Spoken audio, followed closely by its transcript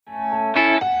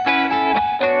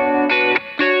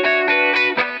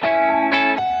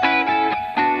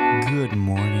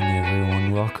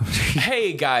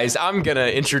guys, I'm going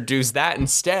to introduce that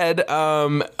instead.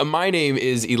 My name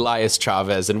is Elias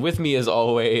Chavez, and with me as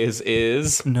always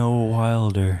is... Noah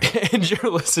Wilder. And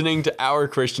you're listening to Our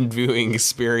Christian Viewing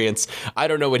Experience. I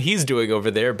don't know what he's doing over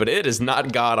there, but it is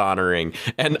not God-honoring.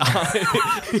 And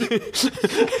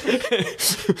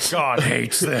God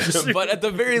hates this. But at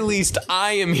the very least,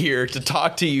 I am here to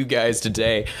talk to you guys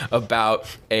today about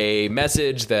a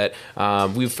message that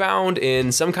we've found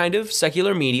in some kind of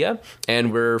secular media,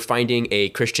 and we're finding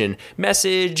a Christian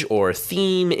message or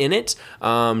theme in it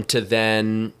to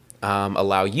then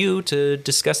allow you to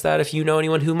discuss that if you know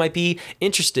anyone who might be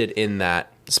interested in that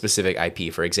specific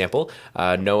IP. For example,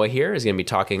 Noah here is going to be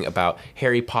talking about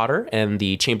Harry Potter and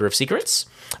the Chamber of Secrets.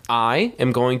 I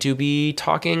am going to be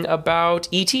talking about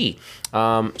E.T.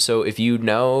 So if you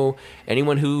know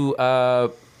anyone who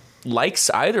likes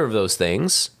either of those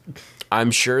things, I'm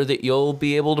sure that you'll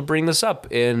be able to bring this up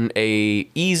in a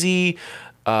easy,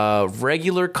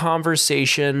 regular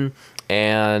conversation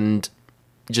and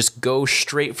just go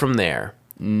straight from there.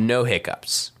 No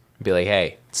hiccups. Be like,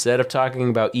 hey, instead of talking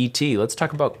about E.T., let's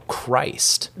talk about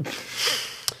Christ.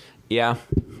 Yeah,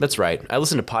 that's right. I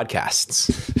listen to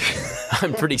podcasts.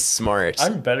 I'm pretty smart.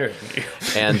 I'm better than you.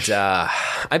 And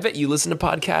I bet you listen to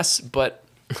podcasts, but...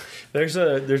 There's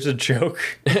a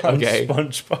joke on Okay.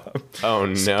 SpongeBob. Oh,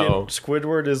 no.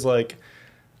 Squidward is like,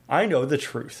 I know the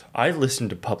truth. I listen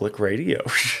to public radio.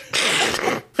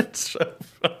 It's so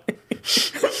funny.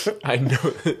 I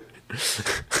know.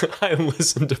 I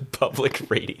listen to public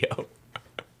radio.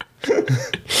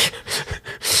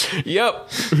 Yep.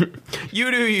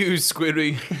 You do you,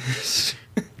 Squidwy.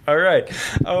 All right.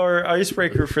 Our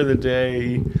icebreaker for the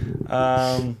day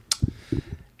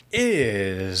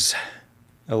is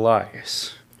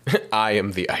Elias. I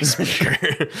am the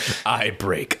icebreaker. I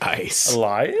break ice.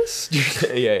 Elias?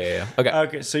 Yeah. Okay.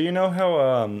 Okay, so you know how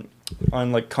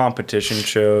on like competition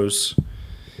shows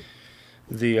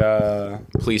the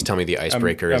Please tell me the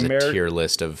icebreaker is a Ameri- tier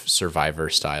list of Survivor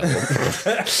style.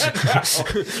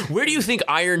 Where do you think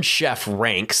Iron Chef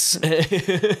ranks?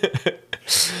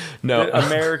 No.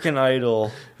 American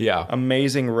Idol, Yeah.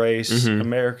 Amazing Race,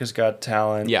 America's Got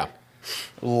Talent, Yeah.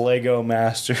 Lego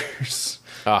Masters,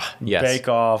 Yes. Bake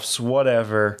Offs,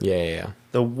 whatever. Yeah.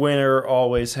 The winner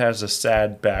always has a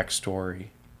sad backstory.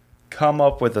 Come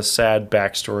up with a sad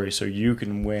backstory so you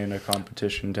can win a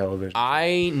competition television.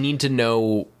 I need to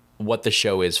know what the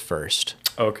show is first,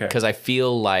 Okay. because I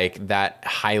feel like that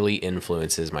highly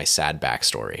influences my sad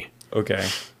backstory. Okay.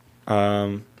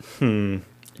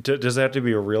 Does that have to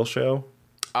be a real show?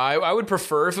 I would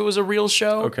prefer if it was a real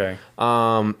show. Okay.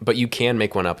 But you can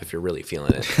make one up if you're really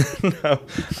feeling it. No,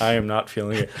 I am not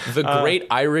feeling it. The Great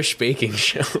Irish Baking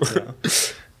Show.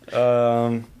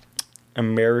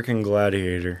 American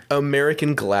Gladiator.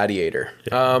 American Gladiator.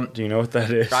 Do you know what that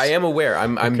is? I am aware.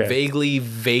 I'm Okay.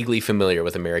 vaguely familiar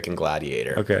with American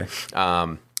Gladiator. Okay.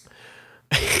 I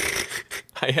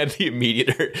had the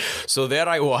immediate. So there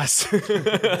I was.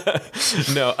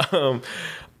 No.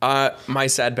 My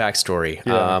sad backstory.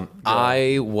 Yeah.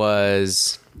 I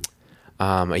was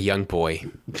a young boy.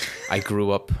 I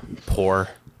grew up poor,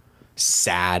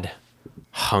 sad,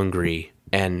 hungry,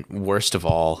 and worst of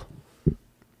all,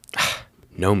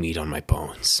 no meat on my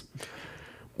bones.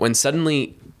 When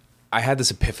suddenly I had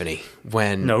this epiphany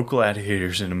when No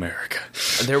gladiators in America.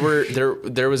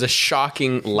 there was a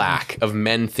shocking lack of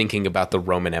men thinking about the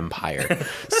Roman Empire.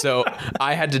 So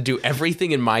I had to do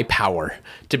everything in my power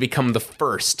to become the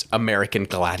first American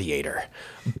gladiator.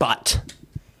 But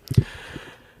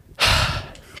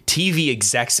TV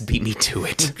execs beat me to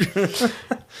it.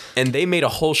 And they made a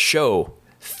whole show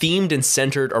themed and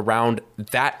centered around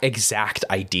that exact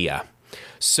idea.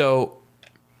 So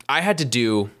I had to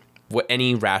do what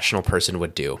any rational person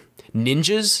would do.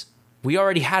 Ninjas, we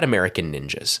already had American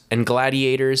ninjas. And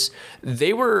gladiators,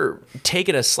 they were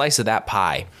taking a slice of that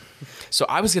pie. So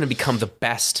I was going to become the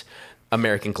best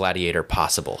American gladiator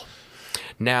possible.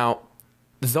 Now,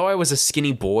 though I was a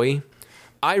skinny boy,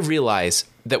 I realized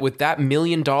that with that $1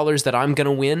 million that I'm going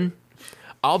to win,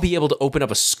 I'll be able to open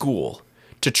up a school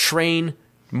to train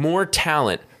more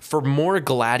talent for more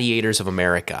gladiators of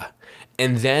America.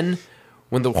 And then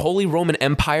when the Holy Roman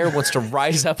Empire wants to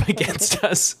rise up against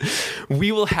us,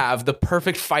 we will have the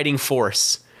perfect fighting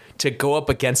force to go up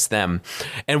against them.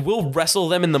 And we'll wrestle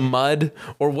them in the mud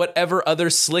or whatever other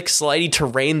slick, slidey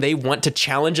terrain they want to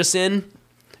challenge us in.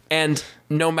 And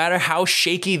no matter how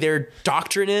shaky their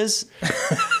doctrine is,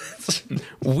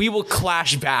 we will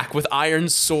clash back with iron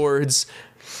swords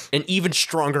and even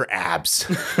stronger abs.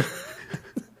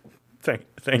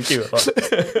 Thank you.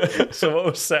 So what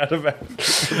was sad about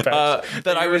that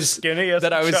I you were was skinny as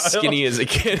that a I was child? skinny as a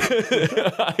kid.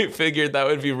 I figured that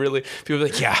would be really people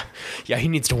would be like, yeah, he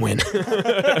needs to win.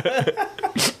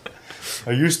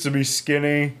 I used to be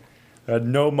skinny, had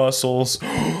no muscles.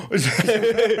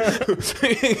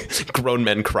 Grown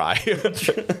men cry.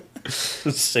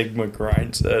 The Sigma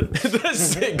grindset. The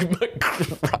Sigma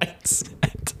grindset.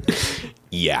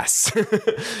 Yes.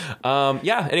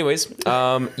 Yeah. Anyways,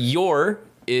 your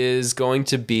is going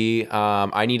to be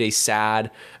I need a sad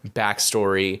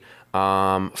backstory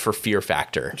for Fear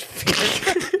Factor.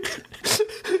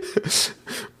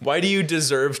 Why do you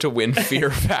deserve to win Fear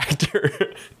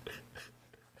Factor?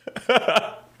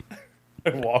 I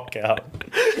walk out.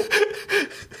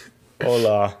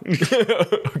 Hola.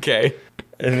 Okay.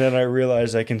 And then I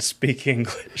realize I can speak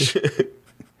English.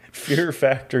 Fear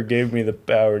Factor gave me the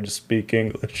power to speak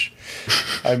English.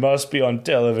 I must be on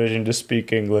television to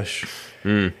speak English.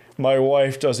 My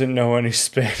wife doesn't know any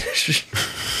Spanish.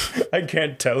 I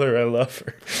can't tell her I love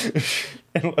her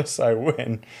unless I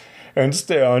win and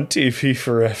stay on TV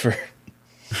forever.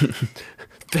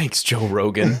 Thanks, Joe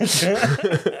Rogan.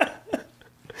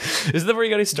 Isn't that where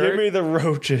you got to start? Give me the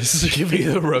roaches. Give me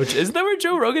the roach. Isn't that where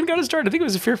Joe Rogan got to start? I think it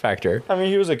was a Fear Factor. I mean,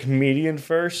 he was a comedian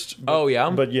first. Oh, yeah?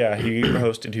 But yeah, he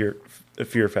hosted here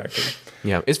Fear Factor.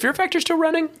 Yeah. Is Fear Factor still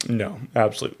running? No,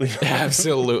 absolutely not.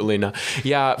 Absolutely not.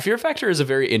 Yeah, Fear Factor is a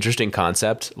very interesting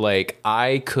concept. Like,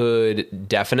 I could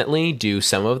definitely do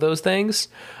some of those things.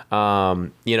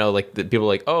 Like the people are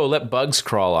like, oh, let bugs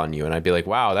crawl on you. And I'd be like,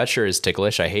 wow, that sure is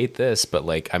ticklish. I hate this. But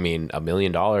like, I mean, $1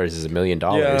 million is $1 million.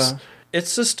 Yeah.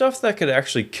 It's the stuff that could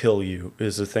actually kill you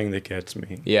is the thing that gets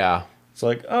me. Yeah. It's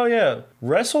like, oh yeah,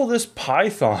 wrestle this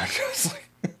python. It's like,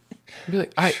 I'd be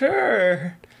like,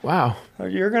 sure. wow.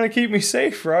 You're going to keep me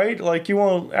safe, right? Like, you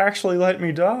won't actually let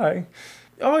me die.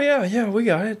 Oh, yeah, we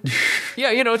got it.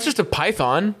 Yeah, it's just a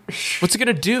python. What's it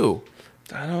going to do?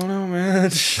 I don't know, man.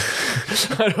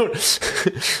 I don't.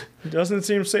 It doesn't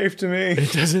seem safe to me.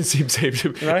 It doesn't seem safe to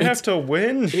me. And I have to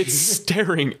win. It's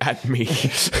staring at me.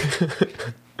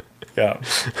 Yeah.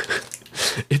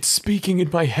 It's speaking in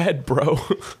my head, bro.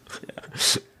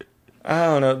 I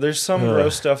don't know. There's some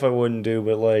gross stuff I wouldn't do,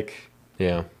 but like...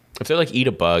 Yeah. If they like eat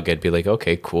a bug, I'd be like,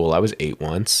 okay, cool. I was 8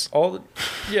 once.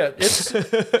 It's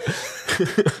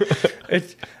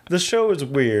the show is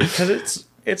weird because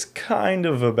it's kind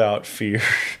of about fear.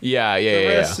 Yeah. The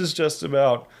rest is just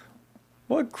about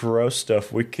what gross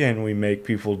stuff can we make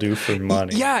people do for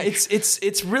money. Yeah,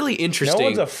 it's really No interesting.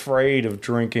 one's afraid of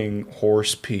drinking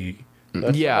horse pee.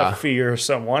 That's not a fear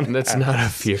someone That's has. not a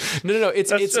fear. No.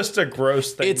 It's just a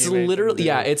gross thing. It's you make them literally do.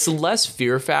 it's less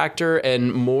Fear Factor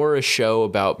and more a show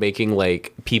about making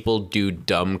like people do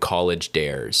dumb college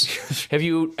dares. Have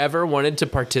you ever wanted to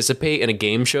participate in a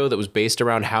game show that was based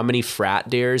around how many frat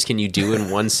dares can you do in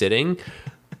one sitting?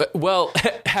 Well,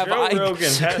 Joe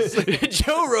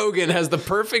Rogan has the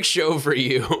perfect show for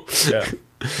you. Yeah.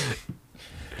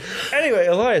 Anyway,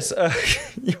 Elias,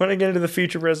 you want to get into the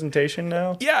feature presentation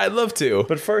now? Yeah, I'd love to.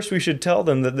 But first, we should tell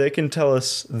them that they can tell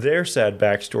us their sad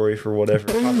backstory for whatever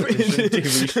competition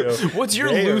TV show. What's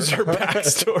your loser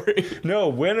backstory? No,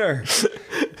 winner.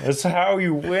 That's how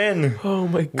you win. Oh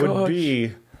my god. Would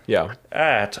be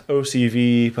at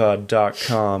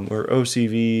ocvpod.com or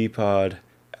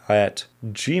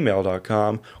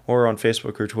ocvpod@gmail.com or on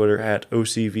Facebook or Twitter at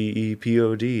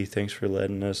ocvepod. Thanks for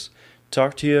letting us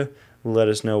talk to you. Let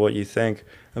us know what you think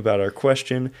about our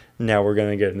question. Now we're going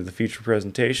to get into the feature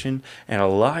presentation, and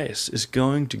Elias is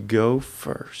going to go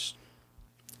first.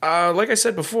 Like I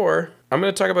said before, I'm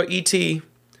going to talk about E.T.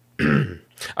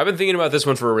 I've been thinking about this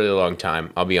one for a really long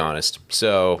time, I'll be honest.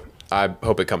 So I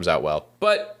hope it comes out well.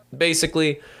 But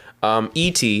basically,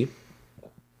 E.T.,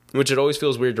 which it always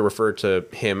feels weird to refer to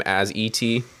him as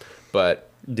E.T., but...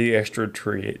 The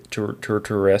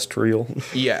extraterrestrial.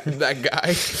 Yeah, that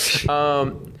guy.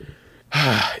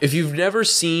 If you've never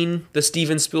seen the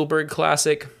Steven Spielberg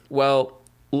classic, well,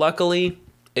 luckily,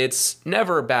 it's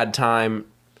never a bad time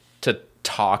to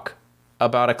talk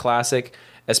about a classic,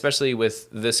 especially with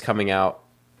this coming out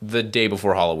the day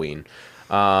before Halloween.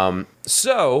 So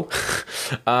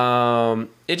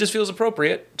it just feels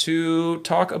appropriate to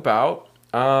talk about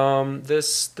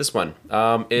this one.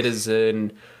 It is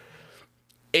an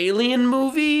alien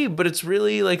movie, but it's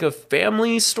really like a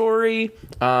family story.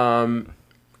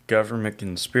 Government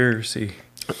conspiracy.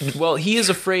 Well, he is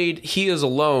afraid he is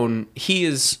alone. He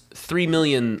is 3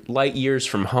 million light years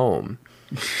from home.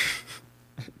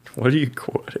 What are you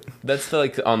quoting? That's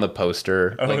on the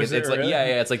poster. Oh, like is it's it like really?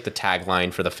 yeah, it's like the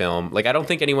tagline for the film. Like I don't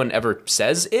think anyone ever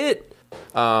says it.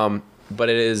 But it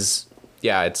is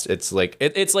Yeah, it's like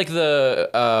it's like the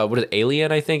what is it,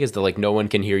 Alien, I think, is the like no one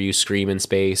can hear you scream in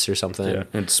space or something. Yeah,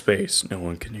 in space, no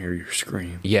one can hear you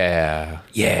scream. Yeah,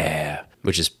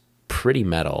 which is pretty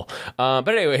metal. But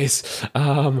anyways,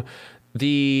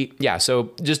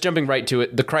 so just jumping right to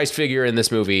it, the Christ figure in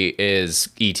this movie is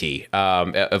E.T.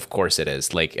 Of course it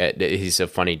is. Like, he's a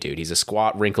funny dude. He's a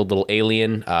squat, wrinkled little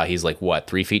alien. He's like, what,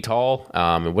 3 feet tall?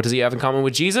 And what does he have in common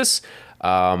with Jesus?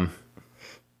 A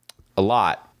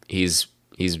lot. He's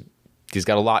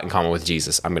got a lot in common with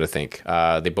Jesus, I'm going to think.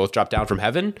 They both drop down from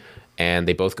heaven, and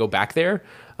they both go back there.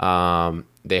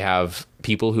 They have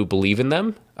people who believe in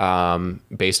them,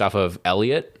 based off of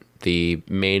Elliot, the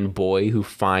main boy who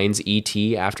finds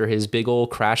E.T. after his big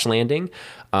old crash landing.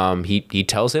 He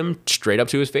tells him straight up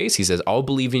to his face, he says, I'll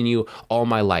believe in you all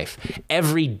my life,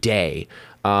 every day.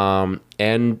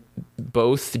 And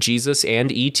both Jesus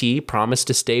and E.T. promise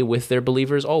to stay with their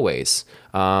believers always.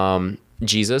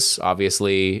 Jesus,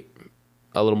 obviously,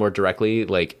 a little more directly,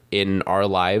 like in our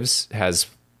lives, has,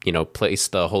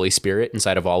 placed the Holy Spirit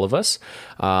inside of all of us.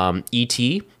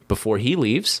 E.T., before he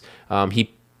leaves,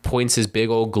 he points his big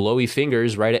old glowy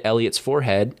fingers right at Elliot's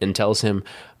forehead and tells him,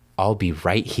 I'll be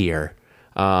right here.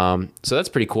 So that's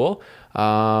pretty cool.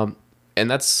 And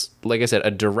that's, like I said,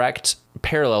 a direct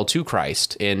parallel to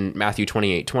Christ. In Matthew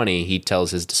 28:20, he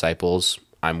tells his disciples,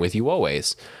 I'm with you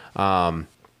always.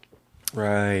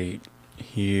 Right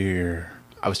here.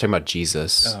 I was talking about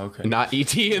Jesus, okay. Not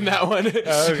E.T. in that one.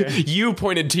 Okay. You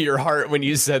pointed to your heart when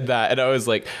you said that, and I was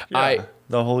like, the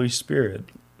Holy Spirit.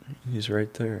 He's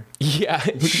right there.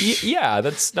 Yeah,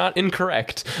 that's not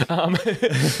incorrect.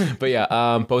 But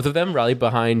yeah, both of them rally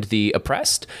behind the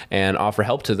oppressed and offer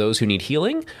help to those who need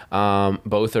healing.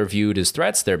 Both are viewed as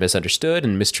threats. They're misunderstood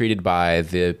and mistreated by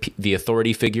the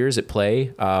authority figures at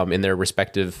play in their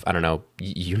respective, I don't know,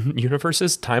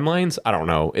 universes, timelines. I don't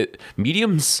know,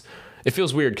 mediums. It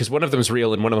feels weird because one of them's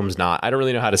real and one of them's not. I don't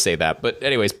really know how to say that. But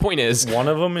anyways, point is, one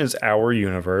of them is our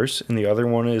universe and the other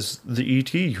one is the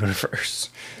E.T.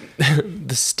 universe.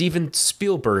 The Steven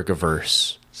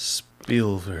Spielberg-averse. I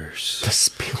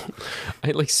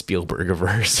like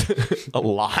Spielberg-averse a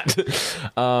lot.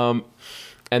 And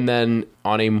then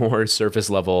on a more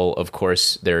surface level, of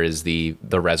course, there is the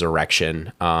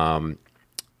resurrection.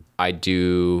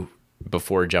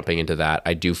 Before jumping into that,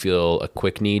 I do feel a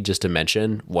quick need just to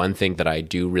mention one thing that I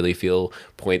do really feel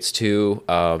points to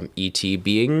E.T.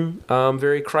 being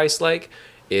very Christ-like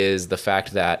is the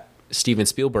fact that Steven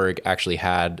Spielberg actually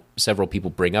had several people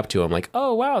bring up to him like,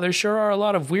 oh, wow, there sure are a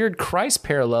lot of weird Christ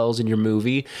parallels in your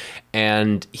movie.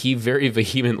 And he very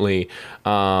vehemently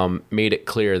made it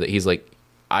clear that he's like,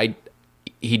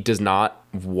 he does not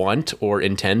want or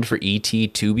intend for E.T.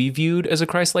 to be viewed as a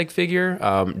Christ-like figure.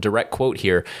 Direct quote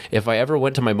here. If I ever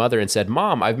went to my mother and said,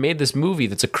 Mom, I've made this movie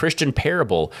that's a Christian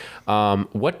parable,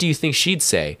 what do you think she'd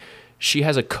say? She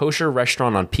has a kosher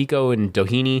restaurant on Pico and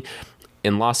Doheny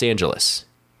in Los Angeles.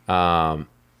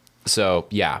 So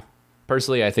yeah,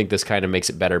 personally, I think this kind of makes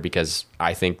it better because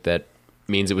I think that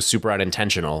means it was super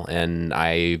unintentional. And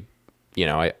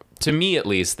to me, at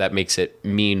least, that makes it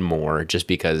mean more just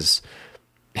because,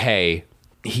 hey,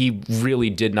 he really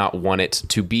did not want it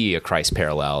to be a Christ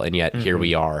parallel. And yet here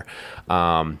we are.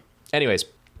 Anyways,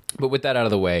 but with that out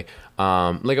of the way,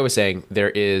 like I was saying, there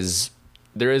is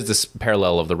this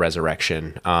parallel of the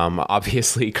resurrection.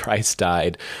 Obviously, Christ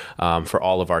died for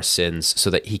all of our sins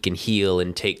so that he can heal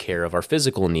and take care of our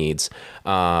physical needs.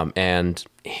 And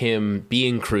him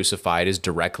being crucified is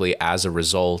directly as a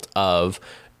result of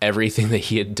everything that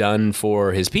he had done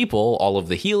for his people, all of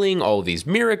the healing, all of these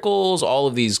miracles, all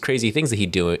of these crazy things that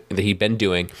he'd been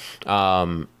doing,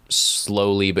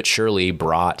 slowly but surely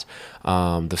brought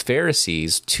the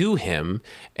Pharisees to him.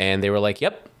 And they were like,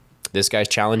 yep, this guy's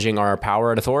challenging our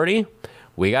power and authority.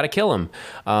 We got to kill him.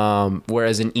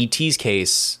 Whereas in E.T.'s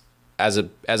case, as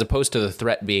opposed to the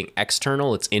threat being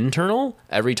external, it's internal.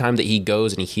 Every time that he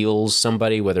goes and he heals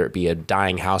somebody, whether it be a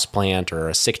dying houseplant or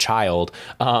a sick child,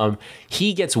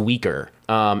 he gets weaker.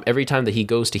 Every time that he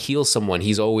goes to heal someone,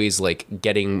 he's always like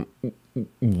getting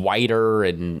whiter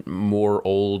and more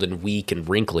old and weak and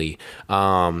wrinkly.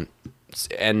 And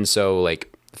so like,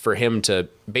 for him to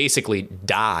basically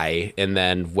die, and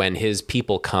then when his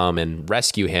people come and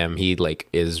rescue him, he like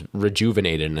is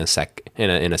rejuvenated in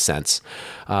a sense.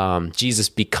 Jesus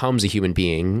becomes a human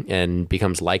being and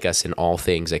becomes like us in all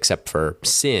things except for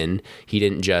sin. He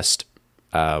didn't just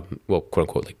quote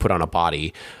unquote, like put on a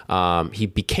body. He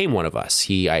became one of us.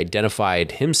 He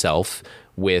identified himself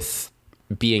with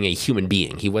being a human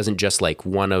being. He wasn't just like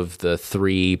one of the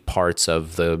three parts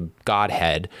of the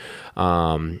Godhead.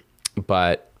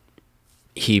 But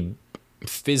he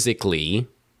physically,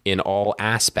 in all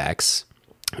aspects,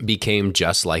 became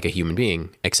just like a human being,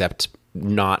 except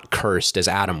not cursed as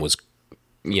Adam was,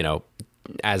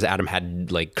 as Adam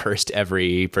had like cursed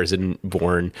every person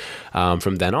born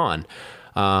from then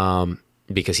on,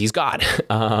 because he's God.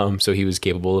 So he was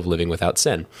capable of living without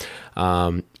sin.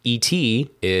 E.T.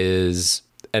 is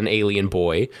an alien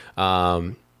boy,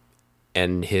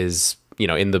 and his,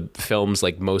 in the film's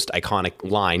like most iconic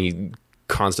line, he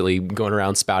constantly going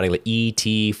around spouting like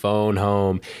E.T. phone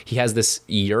home. He has this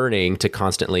yearning to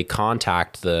constantly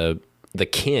contact the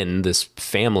kin, this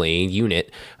family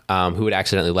unit, who had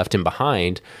accidentally left him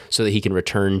behind, so that he can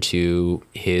return to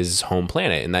his home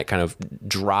planet. And that kind of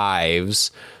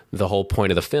drives the whole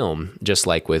point of the film, just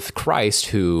like with Christ,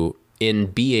 who, in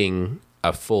being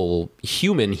a full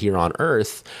human here on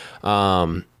Earth,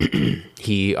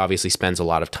 he obviously spends a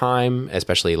lot of time,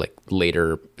 especially like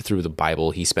later through the Bible,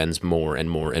 he spends more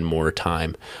and more and more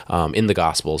time in the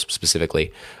Gospels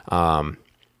specifically,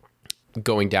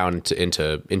 going down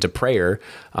into prayer,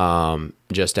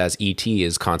 just as E.T.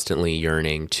 is constantly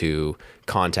yearning to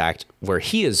contact where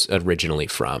he is originally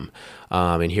from.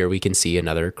 And here we can see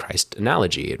another Christ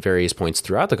analogy at various points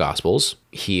throughout the Gospels.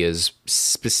 He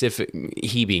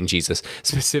being Jesus,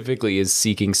 specifically is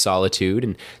seeking solitude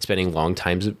and spending long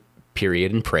times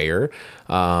period in prayer,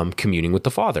 communing with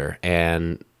the Father.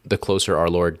 And the closer our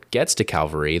Lord gets to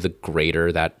Calvary, the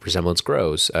greater that resemblance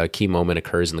grows. A key moment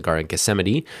occurs in the Garden of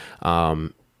Gethsemane,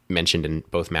 mentioned in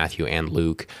both Matthew and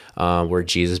Luke, where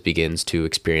Jesus begins to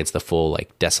experience the full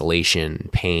like desolation,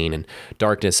 pain, and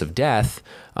darkness of death,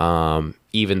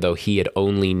 even though he had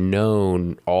only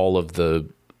known all of the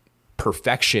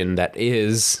perfection that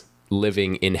is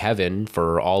living in heaven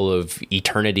for all of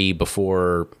eternity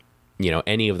before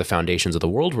any of the foundations of the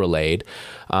world were laid.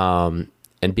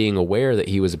 And being aware that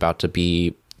he was about to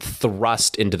be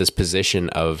thrust into this position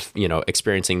of,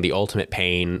 experiencing the ultimate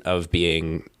pain of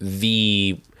being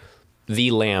the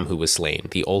lamb who was slain,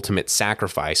 the ultimate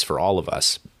sacrifice for all of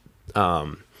us.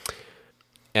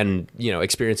 And,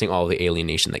 experiencing all the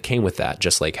alienation that came with that,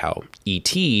 just like how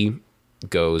E.T.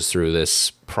 goes through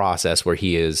this process where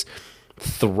he is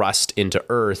thrust into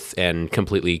Earth and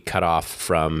completely cut off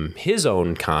from his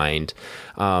own kind,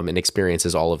 and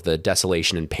experiences all of the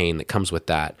desolation and pain that comes with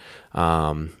that,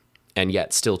 and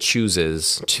yet still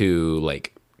chooses to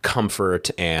like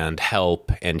comfort and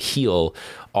help and heal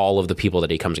all of the people that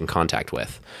he comes in contact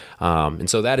with. And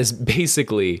so that is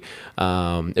basically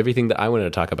everything that I wanted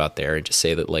to talk about there, and just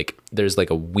say that like there's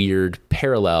like a weird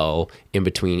parallel in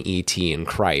between E.T. and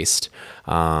Christ.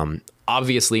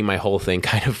 Obviously, my whole thing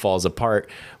kind of falls apart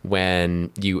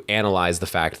when you analyze the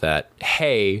fact that,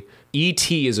 hey,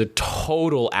 E.T. is a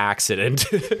total accident.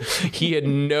 He had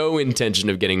no intention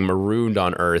of getting marooned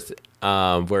on Earth,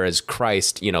 whereas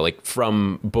Christ, like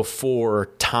from before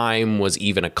time was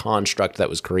even a construct that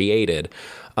was created,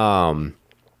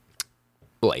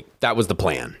 like that was the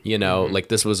plan, mm-hmm. Like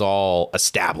this was all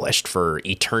established for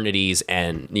eternities,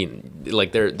 and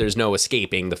like there's no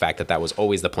escaping the fact that that was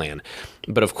always the plan.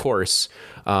 But of course,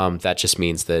 that just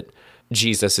means that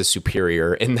Jesus is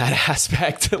superior in that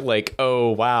aspect. Like, oh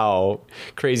wow,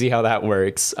 crazy how that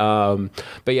works. But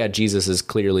yeah, Jesus is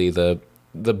clearly the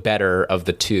better of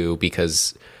the two,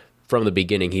 because from the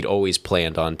beginning he'd always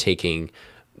planned on taking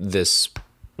this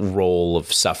role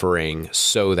of suffering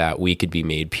so that we could be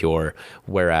made pure,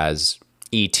 whereas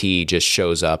E.T. just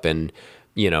shows up and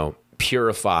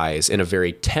purifies in a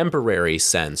very temporary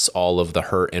sense all of the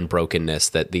hurt and brokenness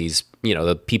that these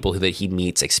the people that he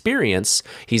meets experience.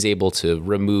 He's able to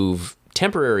remove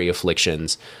temporary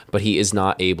afflictions, but he is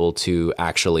not able to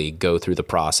actually go through the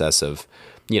process of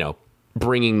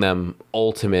bringing them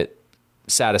ultimate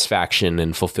satisfaction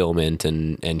and fulfillment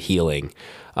and healing.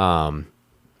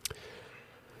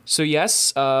 So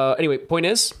yes, anyway, point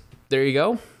is, there you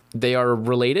go. They are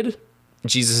related.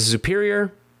 Jesus is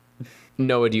superior.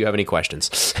 Noah, do you have any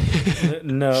questions?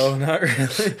 No, not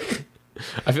really.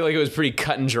 I feel like it was pretty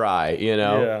cut and dry,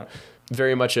 Yeah.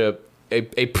 Very much a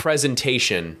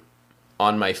presentation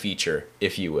on my feature,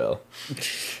 if you will.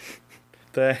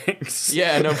 Thanks.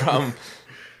 Yeah, no problem.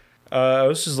 I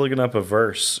was just looking up a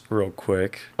verse real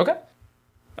quick. Okay.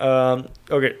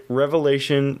 Okay,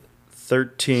 Revelation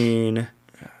 13:8.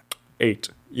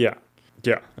 Yeah.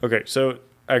 Okay, so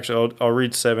actually I'll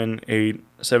read 7 and 8.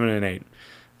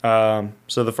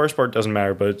 So the first part doesn't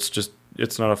matter, but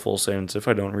it's not a full sentence if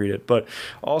I don't read it. But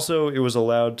also it was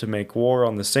allowed to make war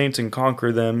on the saints and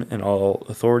conquer them, and all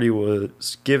authority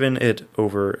was given it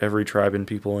over every tribe and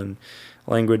people and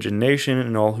language and nation,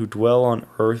 and all who dwell on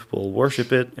earth will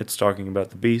worship it. It's talking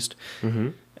about the beast. Mm-hmm.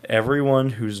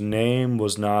 Everyone whose name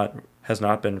has has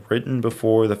not been written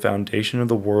before the foundation of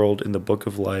the world in the book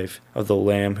of life of the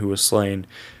Lamb who was slain.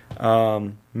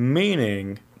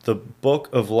 Meaning the book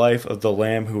of life of the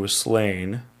Lamb who was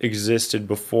slain existed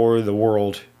before the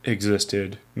world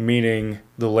existed, meaning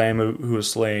the Lamb who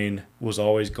was slain was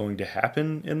always going to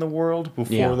happen in the world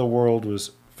before the world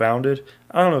was founded.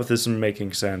 I don't know if this is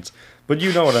making sense, but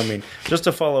you know what I mean. Just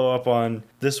to follow up on,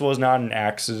 this was not an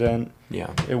accident.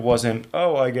 Yeah. It wasn't,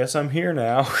 oh, I guess I'm here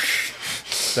now.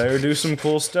 Better do some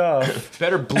cool stuff.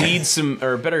 Better bleed some,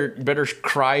 or better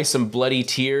cry some bloody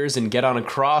tears and get on a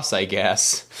cross, I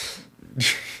guess.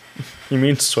 You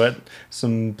mean sweat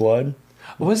some blood?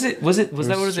 Was that what it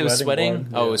was? It was sweating?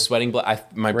 Blood, Oh, yeah. it was sweating blood.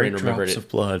 My brain remembered drops it. of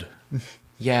blood.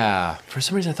 Yeah. For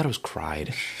some reason, I thought it was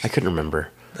cried. I couldn't remember.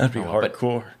 That'd be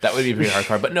hardcore. That would be pretty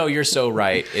hardcore. But no, you're so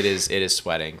right. It is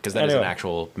sweating, because that is an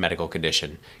actual medical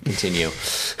condition. Continue.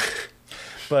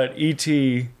 But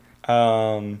E.T.,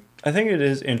 I think it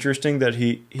is interesting that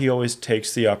he always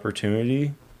takes the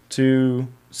opportunity to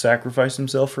sacrifice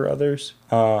himself for others,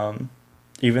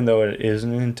 even though it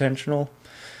isn't intentional.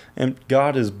 And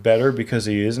God is better because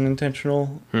he isn't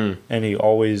intentional, and he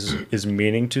always is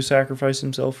meaning to sacrifice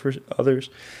himself for others.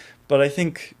 But I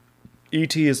think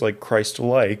E.T. is like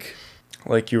Christ-like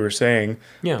you were saying,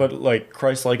 but like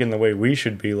Christ-like in the way we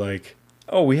should be like,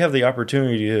 oh, we have the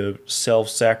opportunity to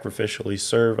self-sacrificially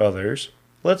serve others.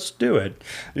 Let's do it.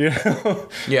 You know?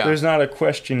 Yeah. There's not a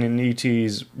question in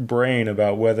E.T.'s brain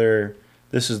about whether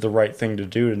this is the right thing to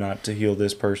do, not to heal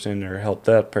this person or help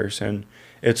that person.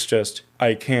 It's just,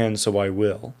 I can, so I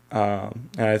will. And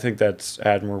I think that's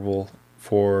admirable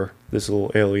for this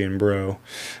little alien bro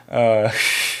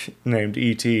named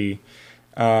E.T.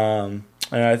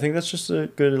 And I think that's just a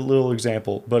good little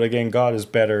example. But again, God is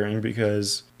better, and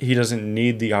because he doesn't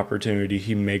need the opportunity,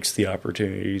 he makes the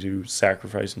opportunity to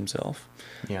sacrifice himself.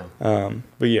 Yeah.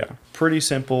 But yeah, pretty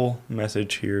simple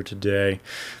message here today.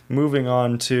 Moving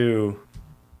on to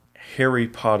Harry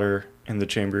Potter and the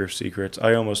Chamber of Secrets.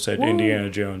 I almost said Indiana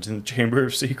Jones and the Chamber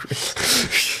of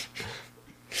Secrets.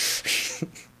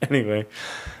 Anyway,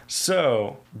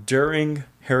 so during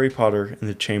Harry Potter and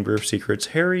the Chamber of Secrets,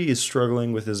 Harry is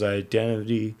struggling with his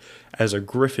identity as a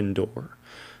Gryffindor.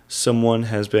 Someone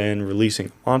has been releasing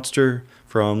a monster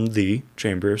from the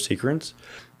Chamber of Secrets.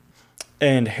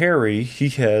 And Harry, he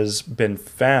has been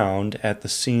found at the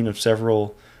scene of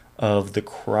several of the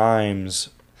crimes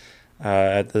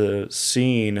at the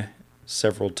scene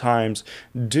several times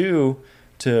due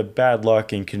to bad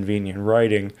luck and convenient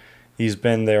writing. He's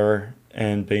been there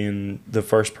and been the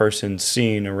first person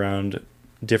seen around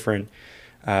different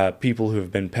people who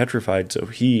have been petrified, so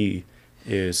he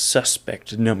is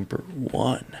suspect number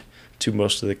one to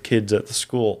most of the kids at the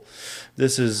school.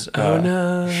 This is Oh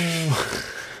no.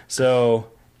 So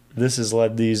this has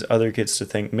led these other kids to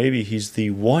think maybe he's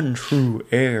the one true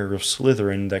heir of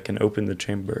Slytherin that can open the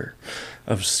Chamber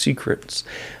of Secrets.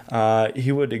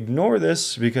 He would ignore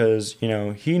this because, you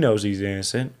know, he knows he's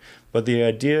innocent, but the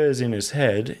idea is in his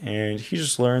head, and he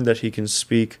just learned that he can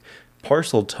speak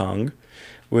Parseltongue,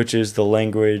 which is the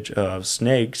language of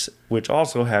snakes, which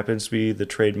also happens to be the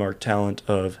trademark talent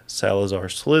of Salazar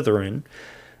Slytherin.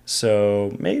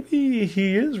 So maybe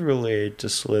he is related to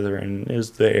Slytherin,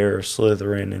 is the heir of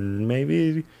Slytherin, and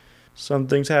maybe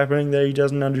something's happening that he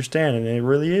doesn't understand, and it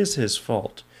really is his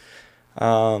fault.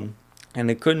 And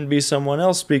it couldn't be someone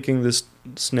else speaking this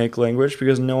snake language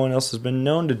because no one else has been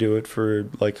known to do it for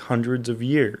like hundreds of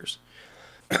years.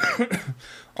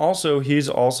 Also, he's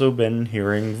also been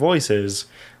hearing voices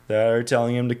that are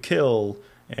telling him to kill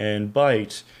and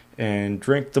bite and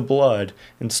drink the blood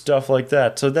and stuff like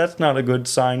that. So that's not a good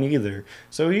sign either.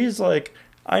 So he's like,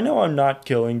 I know I'm not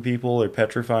killing people or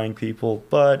petrifying people,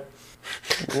 but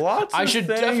lots I of should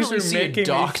things definitely are see a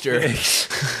doctor.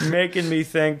 making me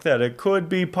think that it could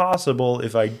be possible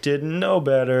if I didn't know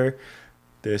better.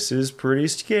 This is pretty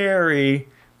scary.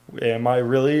 Am I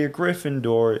really a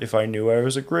Gryffindor? If I knew I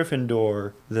was a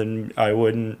Gryffindor, then I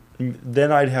wouldn't.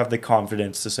 Then I'd have the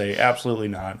confidence to say, absolutely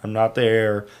not. I'm not the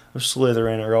heir of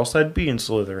Slytherin, or else I'd be in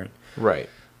Slytherin. Right.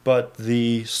 But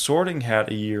the Sorting Hat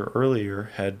a year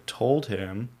earlier had told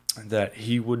him that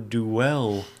he would do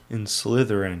well in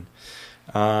Slytherin.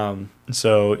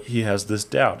 So he has this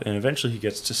doubt, and eventually he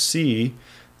gets to see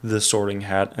the Sorting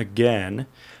Hat again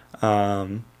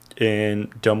in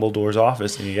Dumbledore's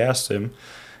office, and he asks him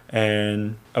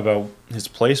and about his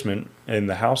placement in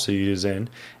the house he is in,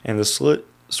 and the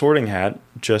Sorting Hat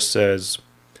just says,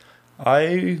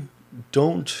 I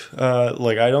don't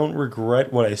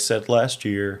regret what I said last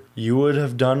year. You would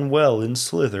have done well in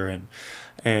Slytherin.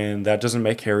 And that doesn't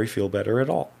make Harry feel better at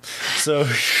all. So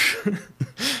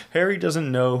Harry doesn't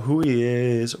know who he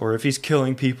is or if he's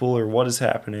killing people or what is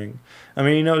happening. I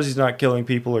mean, he knows he's not killing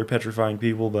people or petrifying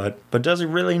people, but does he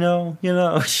really know? You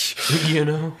know? You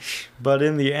know? But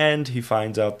in the end, he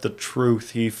finds out the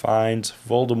truth. He finds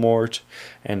Voldemort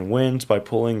and wins by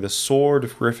pulling the sword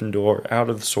of Gryffindor out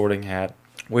of the Sorting Hat,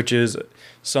 which is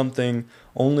something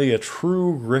only a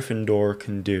true Gryffindor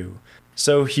can do.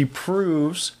 So he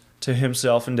proves to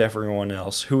himself and everyone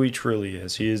else who he truly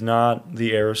is. He is not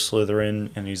the heir of Slytherin,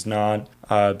 and he's not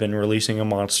been releasing a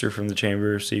monster from the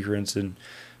Chamber of Secrets and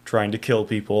trying to kill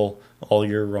people all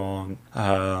year long,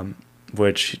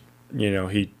 which, you know,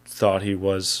 he thought he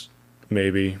was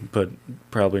maybe, but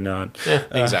probably not.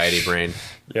 Anxiety brain.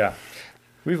 Yeah.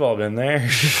 We've all been there.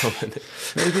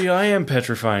 Maybe I am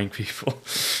petrifying people.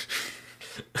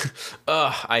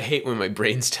 I hate when my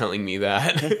brain's telling me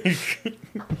that.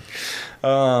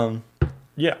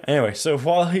 Yeah, anyway, so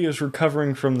while he is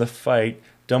recovering from the fight,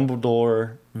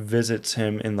 Dumbledore visits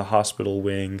him in the hospital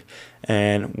wing,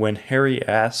 and when Harry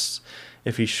asks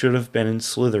if he should have been in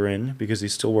Slytherin, because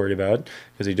he's still worried about it,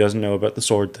 because he doesn't know about the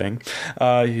sword thing,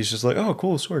 he's just like, oh,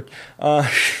 cool, sword.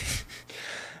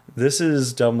 This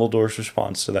is Dumbledore's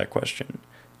response to that question.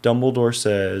 Dumbledore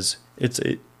says,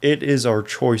 it is our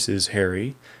choices,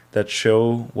 Harry, that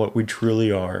show what we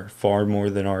truly are, far more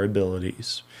than our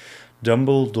abilities.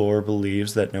 Dumbledore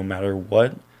believes that no matter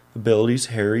what abilities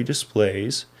Harry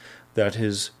displays, that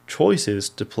his choices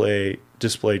display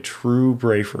true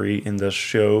bravery and thus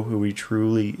show who he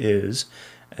truly is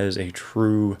as a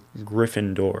true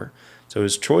Gryffindor. So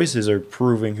his choices are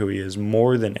proving who he is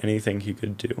more than anything he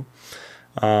could do.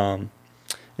 And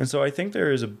so I think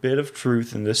there is a bit of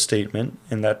truth in this statement,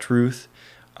 and that truth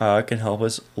can help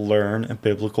us learn a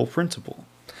biblical principle.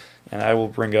 And I will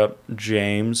bring up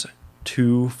James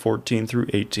 2:14 through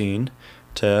 18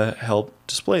 to help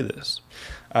display this.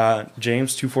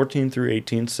 James 2:14 through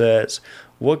 18 says,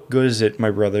 "What good is it,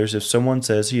 my brothers, if someone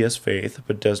says he has faith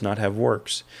but does not have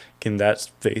works? Can that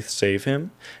faith save him?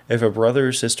 If a brother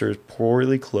or sister is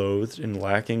poorly clothed and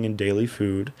lacking in daily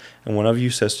food, and one of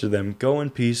you says to them, 'Go in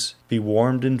peace, be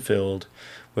warmed and filled,'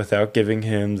 without giving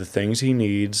him the things he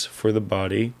needs for the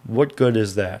body, what good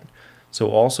is that? So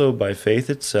also by faith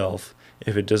itself,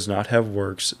 if it does not have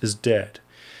works, is dead.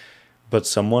 But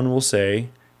someone will say,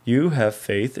 'You have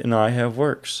faith and I have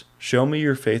works. Show me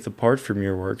your faith apart from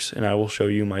your works, and I will show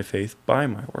you my faith by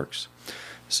my works.'"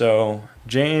 So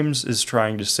James is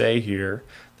trying to say here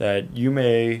that you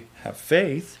may have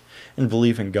faith and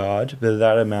believe in God, but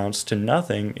that amounts to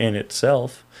nothing in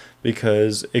itself,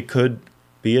 because it could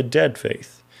be a dead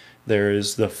faith. There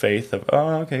is the faith of,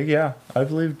 oh, okay, yeah, I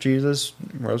believe Jesus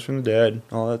rose from the dead,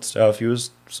 all that stuff. He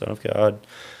was Son of God.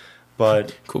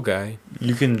 But cool guy.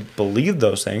 You can believe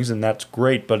those things, and that's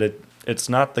great, but it's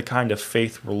not the kind of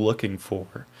faith we're looking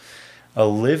for. A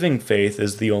living faith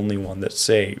is the only one that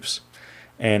saves.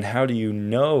 And how do you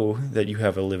know that you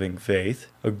have a living faith?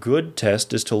 A good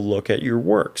test is to look at your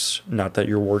works. Not that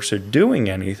your works are doing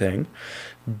anything,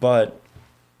 but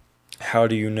how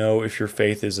do you know if your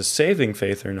faith is a saving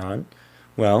faith or not?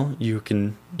 Well, you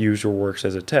can use your works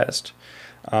as a test.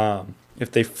 If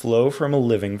they flow from a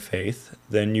living faith,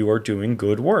 then you are doing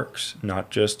good works, not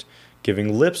just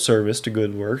giving lip service to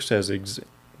good works, as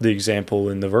the example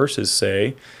in the verses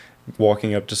say,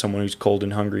 walking up to someone who's cold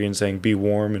and hungry and saying, "Be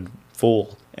warm and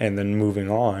full," and then moving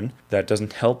on. That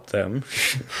doesn't help them.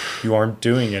 You aren't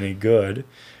doing any good.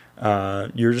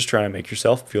 You're just trying to make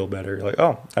yourself feel better. You're like,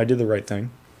 oh, I did the right thing.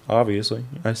 Obviously,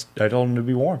 I told him to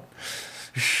be warm.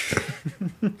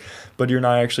 But you're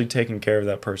not actually taking care of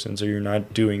that person, so you're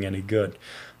not doing any good.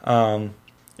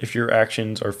 If your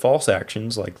actions are false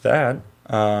actions like that,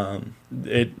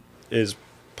 it is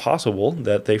possible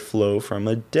that they flow from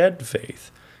a dead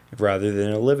faith rather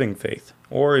than a living faith.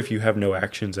 Or if you have no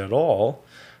actions at all,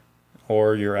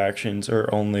 or your actions are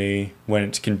only when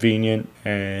it's convenient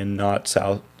and not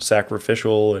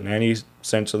sacrificial in any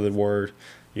sense of the word.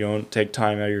 You don't take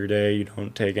time out of your day. You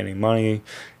don't take any money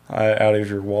out of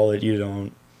your wallet. You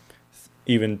don't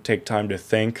even take time to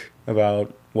think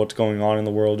about what's going on in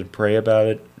the world and pray about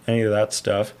it. Any of that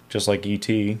stuff. Just like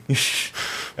E.T.,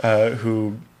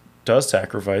 who does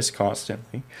sacrifice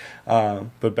constantly.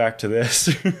 But back to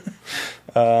this.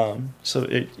 So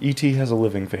E.T. has a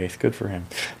living faith. Good for him.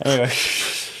 Anyway.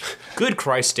 Good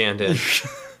Christ stand-in.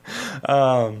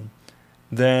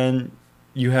 Then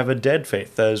you have a dead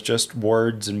faith that is just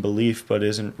words and belief, but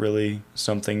isn't really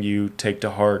something you take to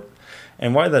heart.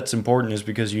 And why that's important is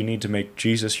because you need to make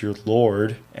Jesus your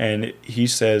Lord, and he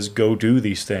says, go do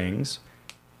these things.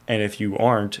 And if you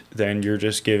aren't, then you're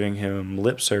just giving him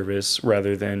lip service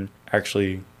rather than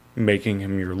actually making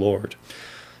him your Lord.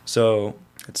 So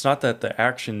It's not that the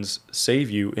actions save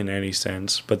you in any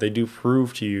sense, but they do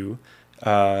prove to you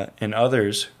and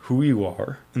others who you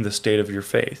are in the state of your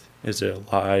faith. Is it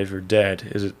alive or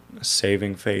dead? Is it a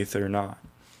saving faith or not?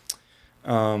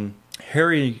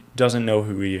 Harry doesn't know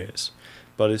who he is,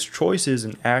 but his choices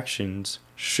and actions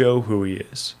show who he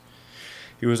is.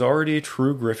 He was already a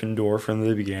true Gryffindor from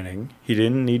the beginning. He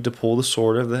didn't need to pull the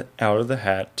sword out of the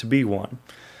hat to be one.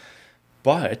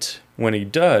 But when he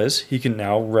does, he can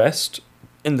now rest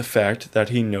in the fact that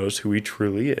he knows who he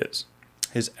truly is.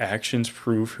 His actions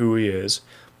prove who he is,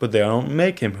 but they don't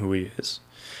make him who he is.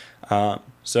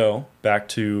 So, back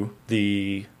to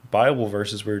the Bible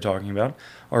verses we were talking about.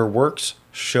 Our works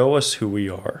show us who we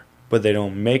are, but they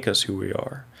don't make us who we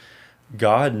are.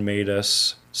 God made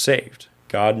us saved.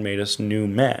 God made us new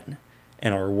men,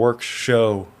 and our works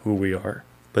show who we are,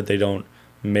 but they don't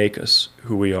make us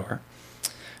who we are.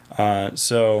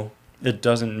 So it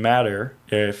doesn't matter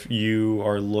if you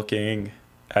are looking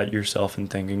at yourself and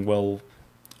thinking, well,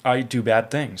 I do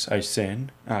bad things. I sin,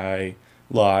 I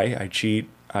lie, I cheat,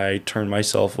 I turn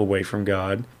myself away from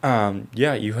God.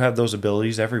 Yeah, you have those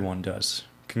abilities. Everyone does.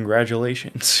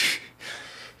 Congratulations.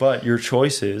 But your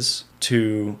choices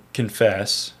to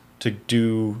confess, to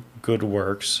do good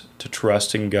works, to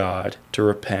trust in God, to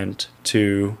repent,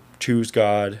 to choose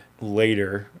God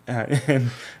later, and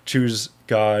choose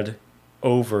God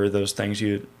over those things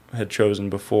you had chosen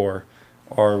before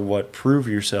are what prove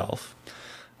yourself.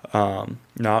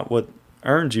 Not what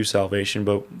earns you salvation,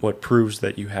 but what proves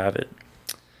that you have it.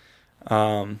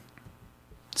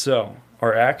 So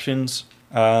our actions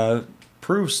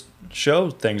show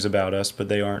things about us, but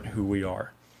they aren't who we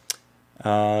are.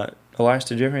 Elias,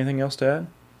 did you have anything else to add?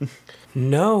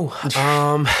 No.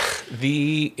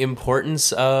 The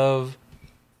importance of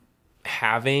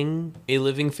having a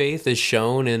living faith is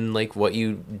shown in like what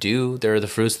you do. There are the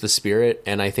fruits of the Spirit,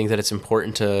 and I think that it's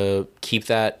important to keep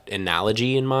that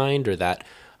analogy in mind, or that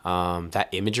that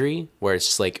imagery where it's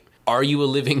just like, are you a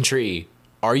living tree?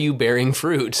 Are you bearing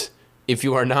fruit? If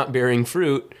you are not bearing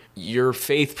fruit, your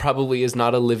faith probably is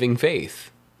not a living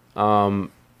faith.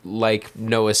 Like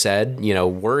Noah said,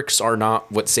 works are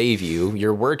not what save you.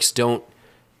 Your works don't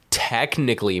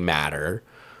technically matter,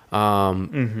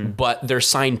 but they're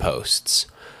signposts.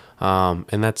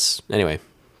 And that's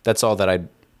all that I'd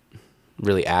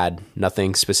really add.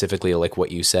 Nothing specifically like what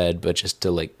you said, but just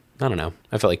to I don't know.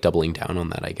 I felt like doubling down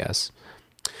on that, I guess.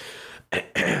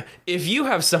 If you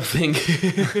have something,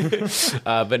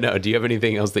 but no, do you have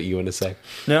anything else that you want to say?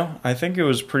 No, I think it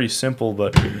was pretty simple,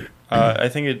 but I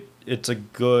think it's a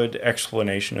good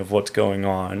explanation of what's going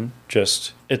on.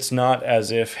 Just, it's not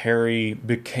as if Harry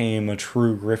became a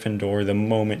true Gryffindor the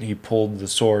moment he pulled the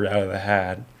sword out of the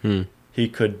hat. He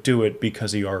could do it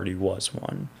because he already was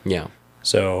one. Yeah.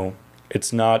 So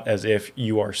it's not as if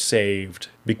you are saved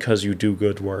because you do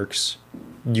good works.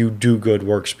 You do good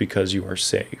works because you are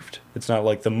saved. It's not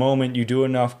like the moment you do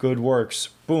enough good works,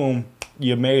 boom,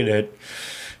 you made it.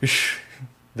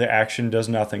 The action does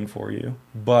nothing for you.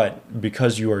 But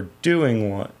because you are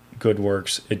doing good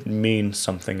works, it means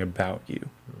something about you.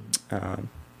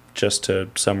 Just to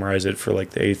summarize it for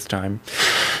like the 8th time.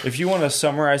 If you want to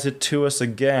summarize it to us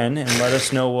again and let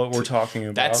us know what we're talking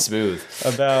about. That's smooth.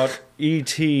 About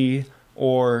E.T.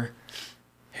 or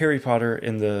Harry Potter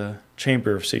in the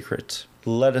Chamber of Secrets,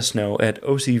 let us know at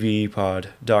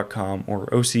ocvepod.com or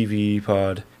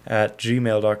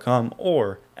ocvepod@gmail.com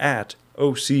or at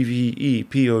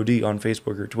OCVEPOD on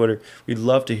Facebook or Twitter. We'd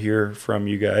love to hear from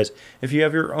you guys. If you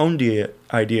have your own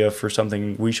idea for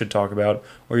something we should talk about,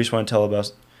 or you just want to tell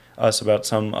us about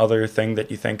some other thing that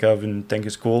you think of and think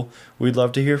is cool, we'd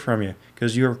love to hear from you,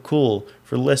 because you're cool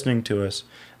for listening to us.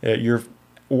 Your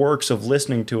works of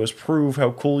listening to us prove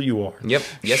how cool you are. Yep.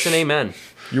 Yes and amen.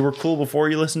 You were cool before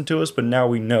you listened to us, but now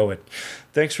we know it.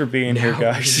 Thanks for being here,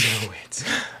 guys. We know it.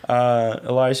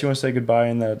 Elias, you want to say goodbye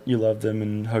and that you love them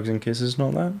and hugs and kisses and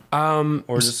all that?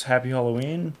 Or just happy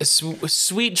Halloween?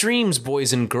 Sweet dreams,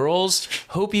 boys and girls.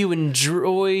 Hope you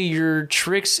enjoy your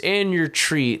tricks and your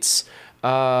treats.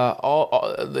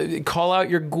 Call out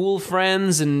your ghoul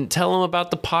friends and tell them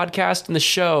about the podcast and the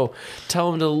show.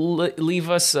 Tell them to leave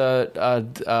us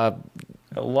some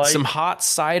hot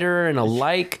cider and a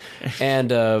like,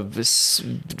 and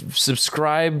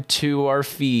subscribe to our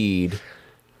feed.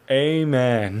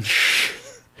 Amen.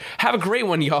 Have a great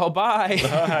one, y'all. Bye.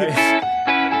 Bye.